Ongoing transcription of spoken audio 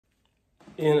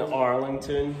In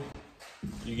Arlington,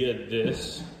 you get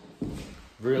this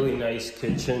really nice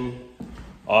kitchen.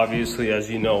 Obviously, as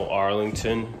you know,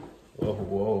 Arlington.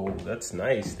 Whoa, that's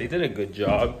nice. They did a good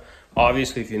job.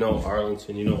 Obviously, if you know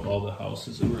Arlington, you know all the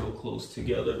houses are real close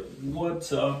together.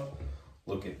 What's up?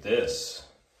 Look at this.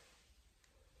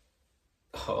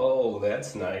 Oh,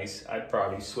 that's nice. I'd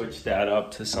probably switch that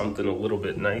up to something a little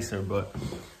bit nicer, but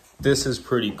this is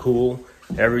pretty cool.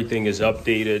 Everything is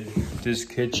updated. This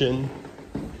kitchen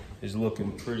is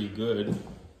looking pretty good.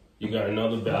 You got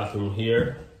another bathroom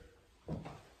here.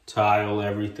 Tile,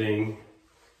 everything.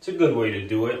 It's a good way to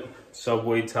do it.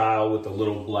 Subway tile with a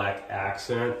little black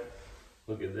accent.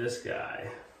 Look at this guy.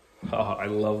 Oh, I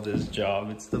love this job.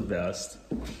 It's the best.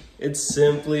 It's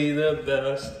simply the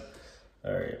best.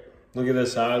 All right, look at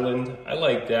this island. I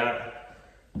like that.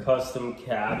 Custom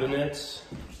cabinets.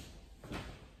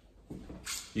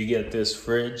 You get this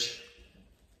fridge,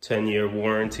 10-year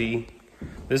warranty.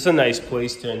 This is a nice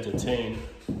place to entertain.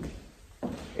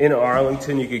 In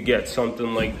Arlington, you could get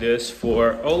something like this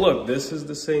for, oh look, this is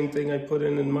the same thing I put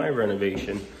in my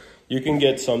renovation. You can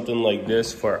get something like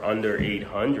this for under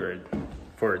 $800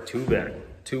 for a two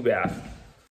bath.